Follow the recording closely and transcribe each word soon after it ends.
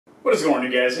What is going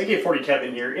on, guys? AK40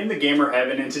 Kevin here in the gamer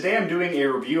heaven, and today I'm doing a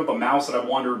review of a mouse that I've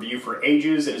wanted to review for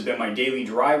ages. It has been my daily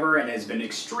driver and has been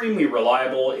extremely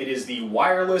reliable. It is the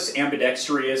wireless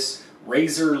ambidextrous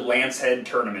Razer Lancehead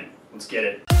Tournament. Let's get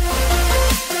it.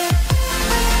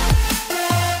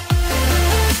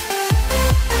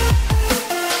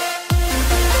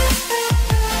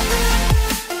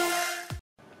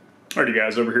 Alrighty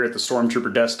guys, over here at the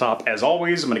Stormtrooper desktop, as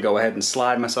always, I'm going to go ahead and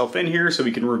slide myself in here so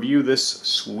we can review this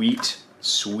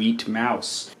sweet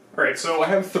mouse. Alright, so I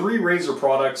have three Razer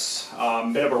products.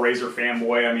 Bit of a Razer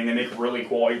fanboy. I mean, they make really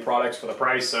quality products for the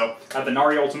price. So I have the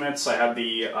Nari Ultimates, I have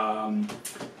the,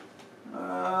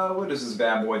 what is this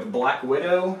bad boy? The Black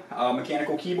Widow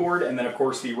mechanical keyboard, and then of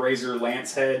course the Razer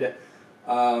Lancehead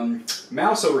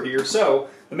mouse over here. So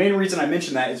the main reason I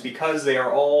mention that is because they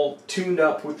are all tuned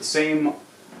up with the same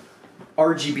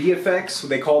RGB effects.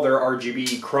 They call their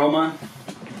RGB chroma.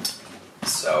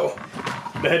 So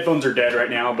the headphones are dead right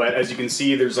now, but as you can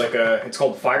see, there's like it's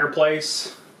called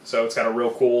Fireplace. So it's got a real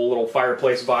cool little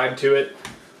fireplace vibe to it.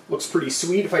 Looks pretty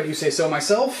sweet if I do say so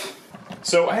myself.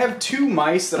 So I have two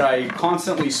mice that I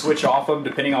constantly switch off of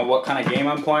depending on what kind of game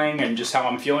I'm playing and just how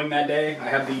I'm feeling that day. I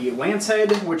have the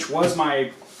Lancehead, which was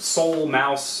my sole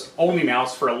mouse, only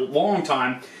mouse for a long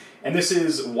time. And this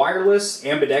is wireless,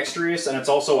 ambidextrous, and it's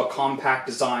also a compact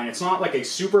design. It's not like a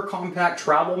super compact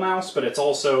travel mouse, but it's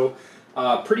also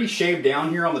pretty shaved down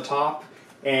here on the top.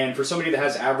 And for somebody that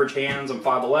has average hands, I'm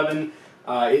 5'11",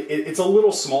 it's a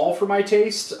little small for my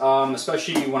taste,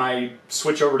 especially when I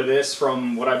switch over to this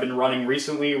from what I've been running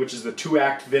recently, which is the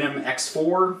 2-act Venom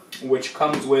X4, which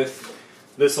comes with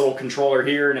this little controller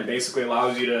here, and it basically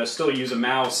allows you to still use a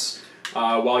mouse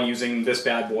while using this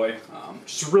bad boy.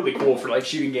 Which is really cool for like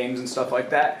shooting games and stuff like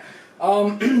that.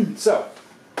 So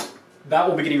that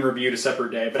will be getting reviewed a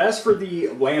separate day. But as for the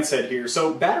Lancehead here,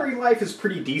 so battery life is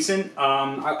pretty decent.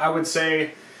 I would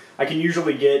say I can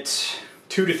usually get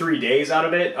 2 to 3 days out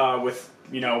of it with,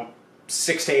 you know,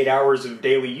 6 to 8 hours of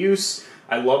daily use.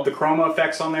 I love the chroma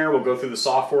effects on there. We'll go through the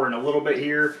software in a little bit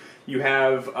here. You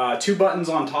have 2 buttons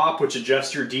on top which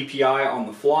adjust your DPI on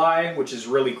the fly, which is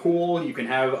really cool. You can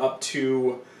have up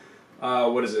to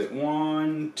what is it?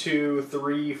 1, 2,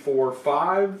 3, 4,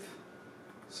 5,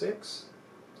 6?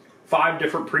 5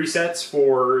 different presets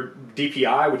for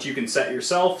DPI, which you can set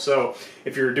yourself. So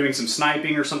if you're doing some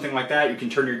sniping or something like that, you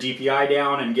can turn your DPI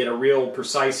down and get a real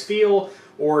precise feel.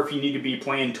 Or if you need to be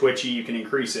playing twitchy, you can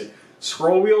increase it.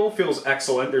 Scroll wheel feels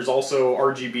excellent. There's also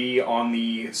RGB on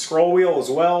the scroll wheel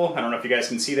as well. I don't know if you guys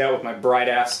can see that with my bright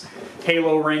ass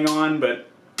Halo ring on, but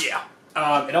yeah.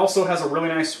 It also has a really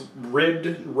nice ribbed,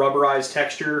 rubberized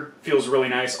texture. Feels really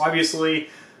nice. Obviously,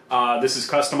 this is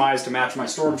customized to match my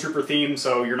Stormtrooper theme,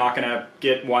 so you're not going to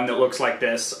get one that looks like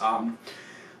this.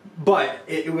 But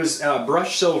it was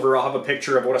brushed silver. I'll have a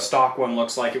picture of what a stock one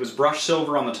looks like. It was brushed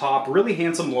silver on the top. Really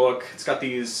handsome look. It's got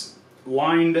these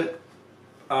lined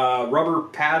rubber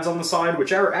pads on the side,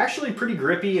 which are actually pretty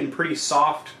grippy and pretty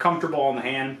soft, comfortable on the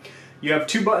hand. You have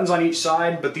 2 buttons on each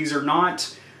side, but these are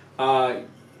not...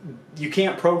 you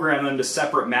can't program them to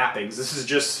separate mappings. This is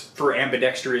just for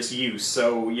ambidextrous use.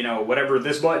 So, you know, whatever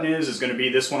this button is going to be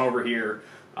this one over here,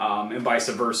 and vice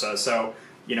versa. So,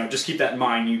 you know, just keep that in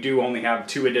mind. You do only have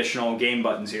 2 additional game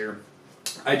buttons here.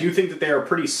 I do think that they are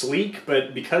pretty sleek,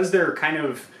 but because they're kind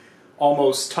of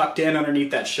almost tucked in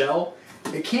underneath that shell,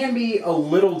 it can be a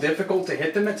little difficult to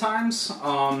hit them at times.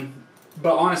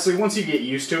 But honestly, once you get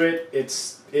used to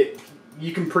it,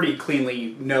 you can pretty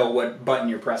cleanly know what button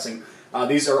you're pressing.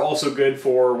 These are also good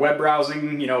for web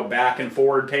browsing, you know, back and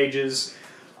forward pages,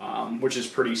 which is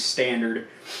pretty standard.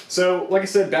 So, like I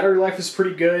said, battery life is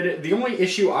pretty good. The only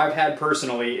issue I've had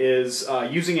personally is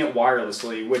using it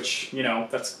wirelessly, which, you know,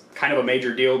 that's kind of a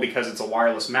major deal because it's a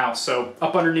wireless mouse. So,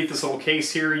 up underneath this little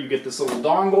case here, you get this little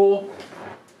dongle,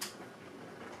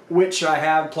 which I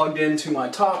have plugged into my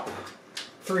top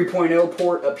 3.0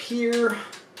 port up here.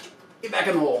 Get back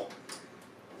in the hole.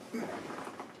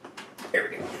 There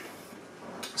we go.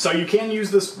 So you can use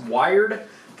this wired,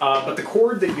 but the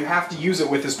cord that you have to use it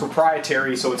with is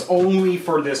proprietary, so it's only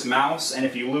for this mouse, and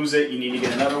if you lose it, you need to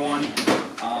get another one.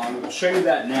 We'll show you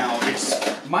that now. It's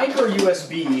micro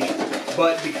USB,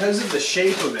 but because of the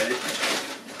shape of it,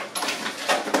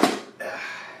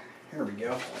 here we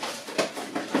go.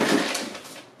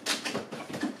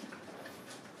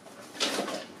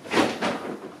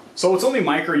 So it's only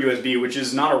micro USB, which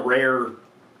is not a rare,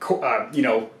 you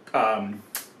know,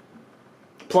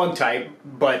 plug type,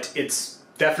 but it's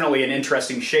definitely an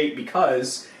interesting shape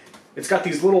because it's got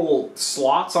these little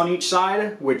slots on each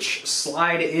side which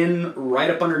slide in right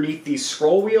up underneath the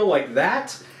scroll wheel like that.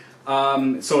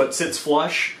 So it sits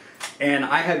flush, And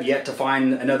I have yet to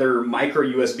find another micro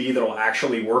USB that'll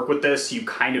actually work with this. You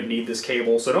kind of need this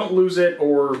cable, so don't lose it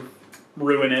or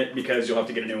ruin it because you'll have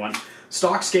to get a new one.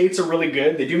 Stock skates are really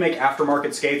good. They do make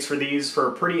aftermarket skates for these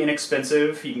for pretty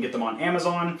inexpensive. You can get them on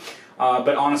Amazon.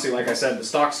 But honestly, like I said, the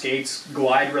stock skates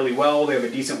glide really well. They have a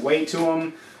decent weight to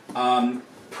them.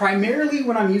 Primarily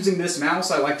when I'm using this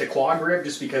mouse, I like to claw grip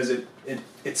just because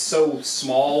it's so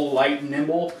small, light, and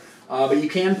nimble. But you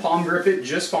can palm grip it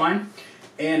just fine.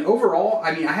 And overall,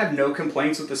 I mean, I have no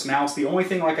complaints with this mouse. The only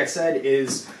thing, like I said,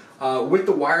 is with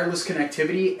the wireless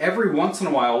connectivity, every once in a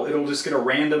while, it'll just get a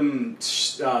random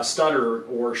stutter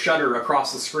or shudder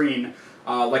across the screen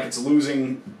like it's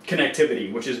losing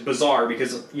connectivity, which is bizarre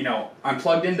because, you know, I'm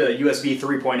plugged into USB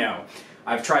 3.0.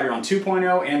 I've tried it on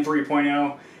 2.0 and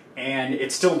 3.0, and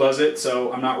it still does it,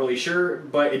 so I'm not really sure.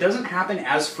 But it doesn't happen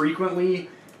as frequently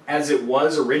as it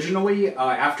was originally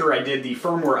after I did the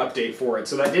firmware update for it.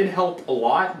 So that did help a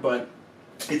lot, but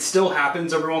it still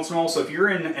happens every once in a while. So if you're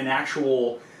in an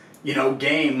actual, you know,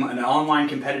 game, an online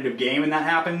competitive game, and that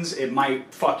happens, it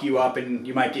might fuck you up and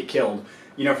you might get killed.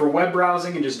 You know, for web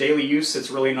browsing and just daily use,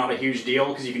 it's really not a huge deal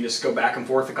because you can just go back and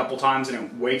forth a couple times and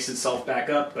it wakes itself back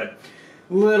up, but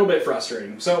a little bit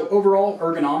frustrating. So overall,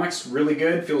 ergonomics, really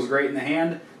good, feels great in the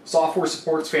hand. Software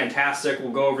support's fantastic,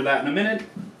 we'll go over that in a minute.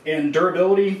 And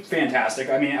durability, fantastic.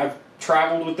 I mean, I've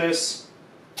traveled with this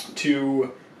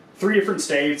to 3 different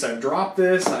states. I've dropped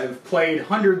this. I've played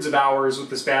hundreds of hours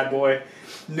with this bad boy.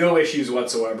 No issues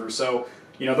whatsoever. So,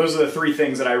 you know, those are the 3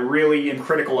 things that I really am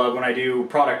critical of when I do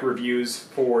product reviews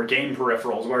for game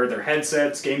peripherals, whether they're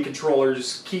headsets, game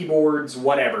controllers, keyboards,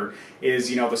 whatever,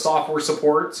 is, you know, the software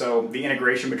support, so the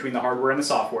integration between the hardware and the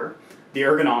software, the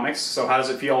ergonomics, so how does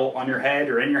it feel on your head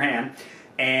or in your hand,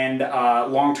 and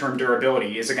long-term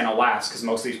durability. Is it going to last? Because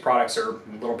most of these products are a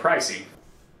little pricey.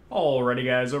 Alrighty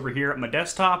guys, over here at my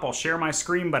desktop, I'll share my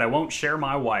screen, but I won't share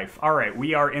my wife. Alright,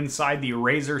 we are inside the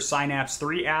Razer Synapse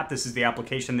 3 app. This is the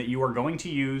application that you are going to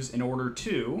use in order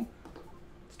to...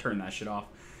 Let's turn that shit off.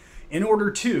 In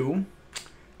order to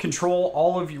control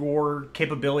all of your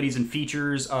capabilities and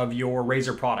features of your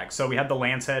Razer products. So we have the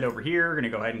Lancehead over here. We're going to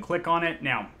go ahead and click on it.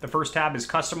 Now, the first tab is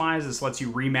Customize. This lets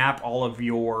you remap all of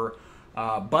your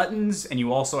buttons, and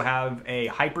you also have a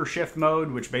hypershift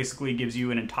mode, which basically gives you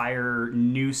an entire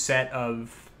new set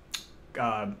of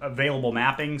available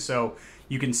mapping. So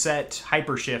you can set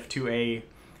hypershift to a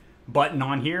button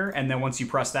on here, and then once you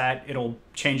press that, it'll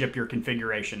change up your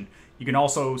configuration. You can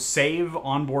also save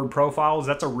onboard profiles.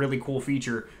 That's a really cool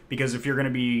feature because if you're going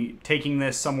to be taking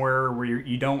this somewhere where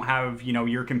you don't have, you know,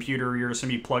 your computer, you're just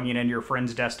going to be plugging it into your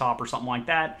friend's desktop or something like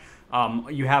that,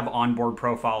 you have onboard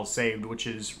profiles saved, which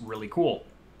is really cool.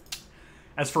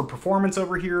 As for performance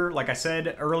over here, like I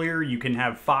said earlier, you can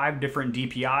have 5 different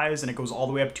DPIs, and it goes all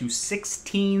the way up to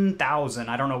 16,000.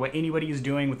 I don't know what anybody is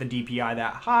doing with a DPI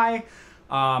that high.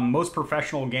 Most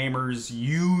professional gamers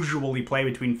usually play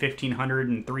between 1,500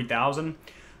 and 3,000.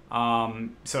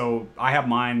 So I have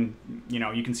mine, you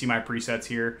know, you can see my presets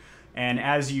here. And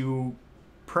as you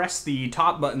press the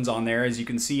top buttons on there, as you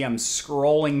can see, I'm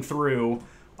scrolling through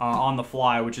on the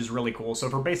fly, which is really cool. So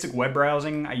for basic web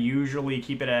browsing, I usually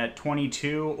keep it at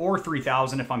 22 or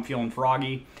 3,000 if I'm feeling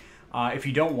froggy. If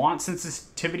you don't want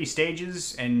sensitivity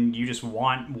stages and you just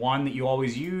want one that you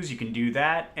always use, you can do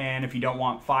that. And if you don't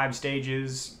want 5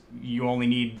 stages, you only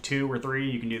need 2 or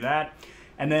 3, you can do that.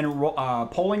 And then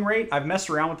polling rate, I've messed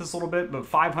around with this a little bit, but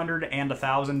 500 and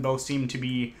 1,000 both seem to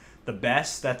be the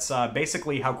best. That's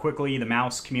basically how quickly the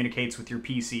mouse communicates with your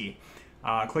PC.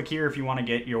 Click here if you want to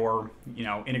get your, you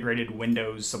know, integrated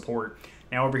Windows support.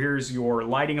 Now over here is your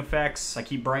lighting effects. I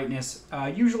keep brightness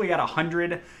usually at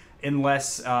 100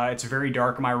 unless it's very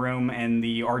dark in my room and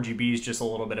the RGB is just a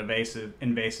little bit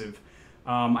invasive.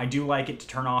 I do like it to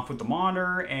turn off with the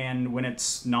monitor and when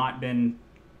it's not been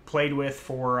played with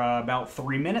for about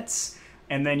 3 minutes.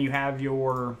 And then you have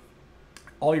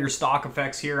all your stock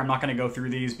effects here. I'm not going to go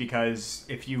through these because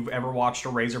if you've ever watched a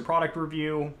Razer product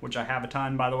review, which I have a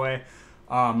ton by the way,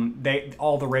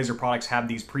 all the Razer products have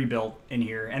these pre-built in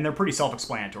here, and they're pretty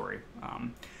self-explanatory.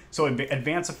 So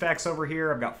advanced effects over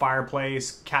here, I've got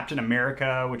Fireplace, Captain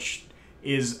America, which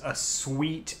is a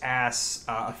sweet-ass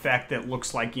effect that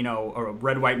looks like, you know, a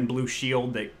red, white, and blue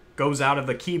shield that goes out of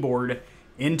the keyboard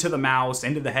into the mouse,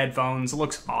 into the headphones. It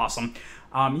looks awesome.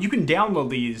 You can download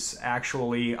these,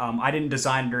 actually. I didn't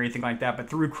design it or anything like that, but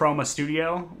through Chroma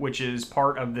Studio, which is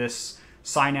part of this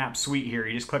Synapse suite here.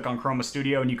 You just click on Chroma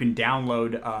Studio and you can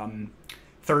download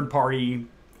third-party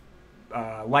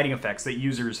lighting effects that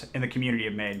users in the community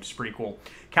have made, which is pretty cool.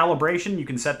 Calibration, you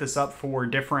can set this up for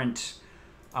different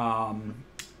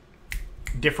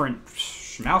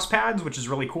mouse pads, which is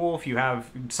really cool if you have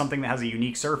something that has a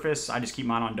unique surface. I just keep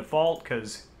mine on default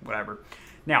because whatever.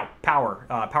 Now,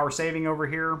 power saving over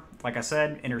here. Like I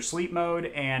said, enter sleep mode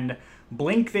and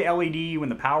blink the LED when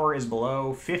the power is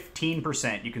below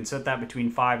 15%. You can set that between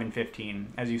 5 and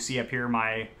 15. As you see up here,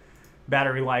 my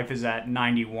battery life is at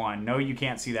 91. No, you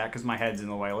can't see that because my head's in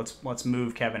the way. Let's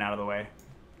move Kevin out of the way.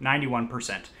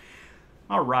 91%.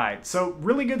 All right, so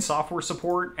really good software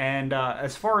support, and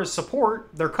as far as support,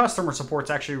 their customer support's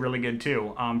actually really good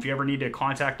too. If you ever need to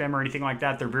contact them or anything like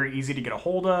that, they're very easy to get a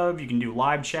hold of. You can do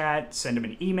live chat, send them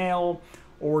an email,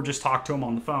 or just talk to them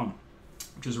on the phone,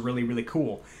 which is really, really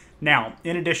cool. Now,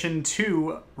 in addition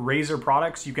to Razer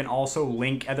products, you can also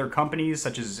link other companies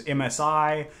such as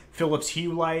MSI, Philips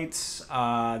Hue lights.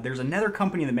 There's another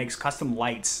company that makes custom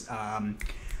lights.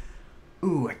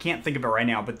 I can't think of it right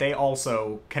now, but they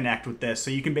also connect with this.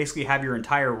 So you can basically have your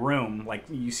entire room, like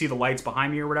you see the lights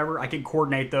behind me or whatever, I can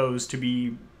coordinate those to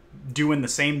be doing the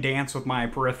same dance with my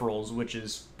peripherals, which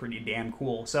is pretty damn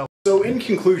cool. So in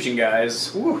conclusion,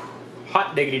 guys,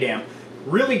 hot diggity damn.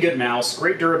 Really good mouse,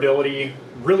 great durability,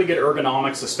 really good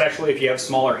ergonomics, especially if you have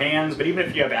smaller hands, but even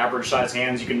if you have average size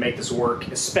hands, you can make this work,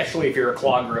 especially if you're a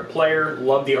claw grip player.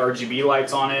 Love the RGB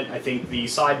lights on it. I think the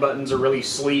side buttons are really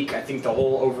sleek. I think the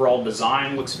whole overall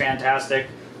design looks fantastic,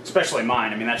 especially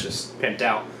mine. I mean, that's just pimped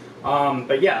out.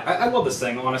 But yeah, I love this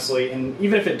thing, honestly, and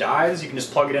even if it dies, you can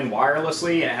just plug it in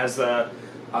wirelessly, and it has the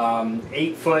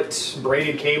 8-foot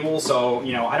braided cable, so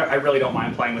you know I really don't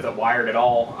mind playing with it wired at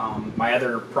all. My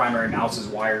other primary mouse is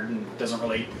wired and doesn't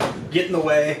really get in the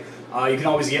way. You can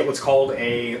always get what's called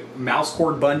a mouse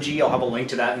cord bungee. I'll have a link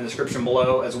to that in the description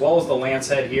below, as well as the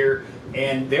Lancehead here,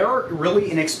 and they're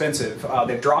really inexpensive.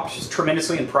 They've dropped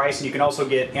tremendously in price, and you can also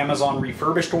get Amazon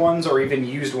refurbished ones or even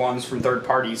used ones from third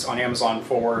parties on Amazon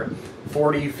for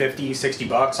 40, 50, 60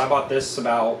 bucks. I bought this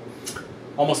about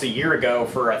almost a year ago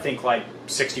for I think like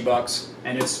 60 bucks,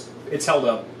 and it's held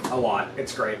up a lot.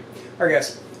 It's great. All right,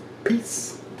 guys.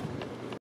 Peace.